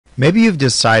Maybe you've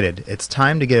decided it's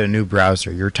time to get a new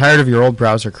browser. You're tired of your old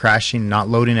browser crashing, not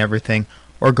loading everything,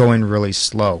 or going really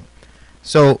slow.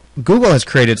 So Google has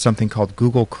created something called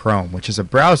Google Chrome, which is a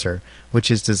browser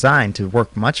which is designed to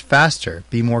work much faster,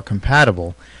 be more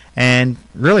compatible, and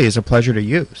really is a pleasure to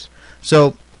use.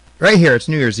 So right here, it's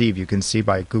New Year's Eve, you can see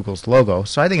by Google's logo,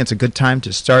 so I think it's a good time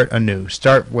to start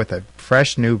with a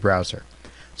fresh new browser.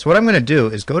 So what I'm going to do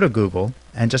is go to Google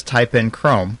and just type in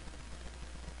Chrome,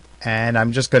 and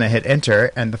I'm just going to hit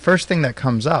enter, and the first thing that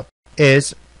comes up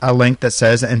is a link that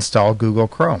says install Google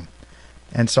Chrome.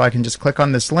 And so I can just click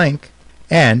on this link,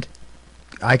 and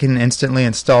I can instantly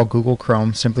install Google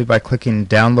Chrome simply by clicking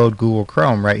download Google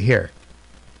Chrome right here.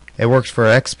 It works for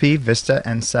XP, Vista,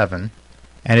 and 7,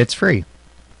 and it's free.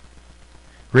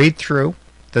 Read through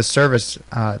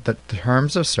the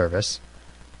terms of service,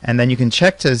 and then you can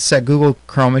check to set Google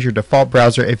Chrome as your default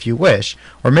browser if you wish,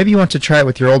 or maybe you want to try it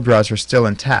with your old browser still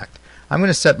intact. I'm going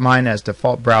to set mine as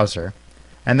default browser,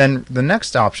 and then the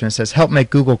next option says help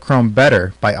make Google Chrome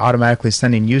better by automatically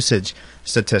sending usage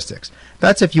statistics.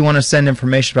 That's if you want to send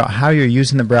information about how you're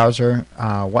using the browser,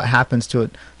 what happens to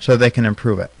it, so they can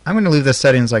improve it. I'm going to leave the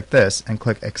settings like this and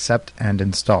click accept and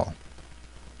install.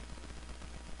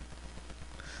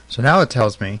 So now it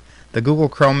tells me the Google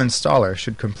Chrome installer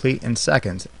should complete in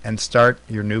seconds and start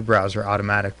your new browser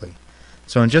automatically.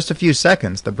 So in just a few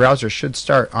seconds, the browser should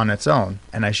start on its own,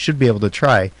 and I should be able to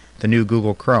try the new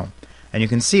Google Chrome. And you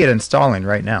can see it installing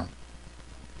right now.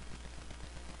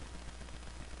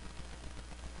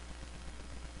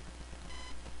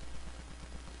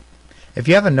 If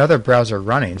you have another browser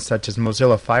running, such as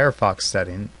Mozilla Firefox,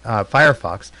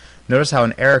 notice how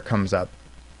an error comes up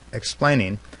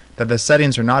explaining that the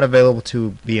settings are not available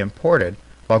to be imported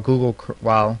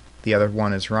while the other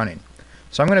one is running.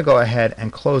 So I'm going to go ahead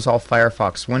and close all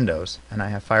Firefox windows, and I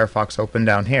have Firefox open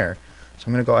down here. So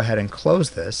I'm going to go ahead and close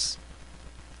this,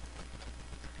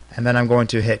 and then I'm going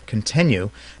to hit continue.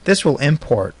 This will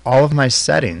import all of my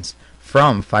settings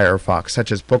from Firefox,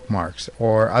 such as bookmarks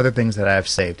or other things that I have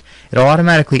saved. It'll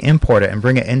automatically import it and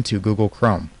bring it into Google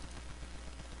Chrome.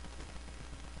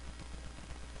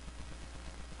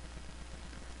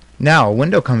 Now a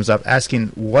window comes up asking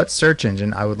what search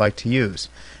engine I would like to use.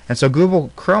 And so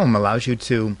Google Chrome allows you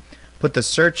to put the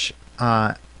search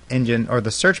engine or the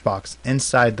search box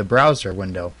inside the browser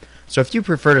window. So if you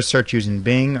prefer to search using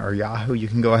Bing or Yahoo, you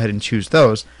can go ahead and choose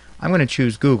those. I'm going to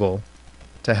choose Google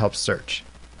to help search.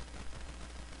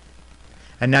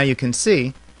 And now you can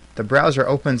see the browser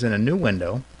opens in a new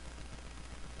window.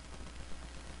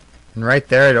 And right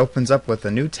there it opens up with a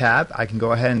new tab. I can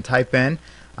go ahead and type in.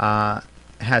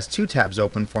 It has two tabs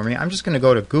open for me. I'm just going to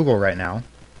go to Google right now.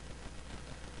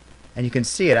 And you can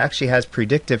see it actually has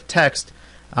predictive text,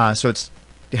 so it's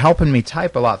helping me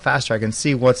type a lot faster. I can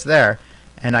see what's there,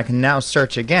 and I can now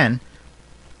search again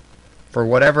for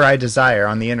whatever I desire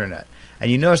on the internet.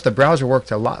 And you notice the browser worked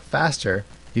a lot faster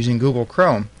using Google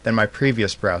Chrome than my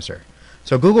previous browser.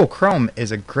 So Google Chrome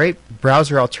is a great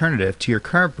browser alternative to your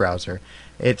current browser.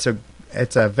 It's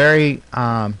a very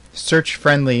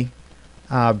search-friendly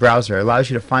browser. It allows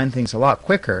you to find things a lot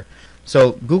quicker.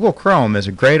 So Google Chrome is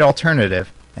a great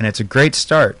alternative, and it's a great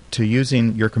start to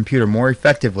using your computer more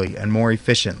effectively and more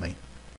efficiently.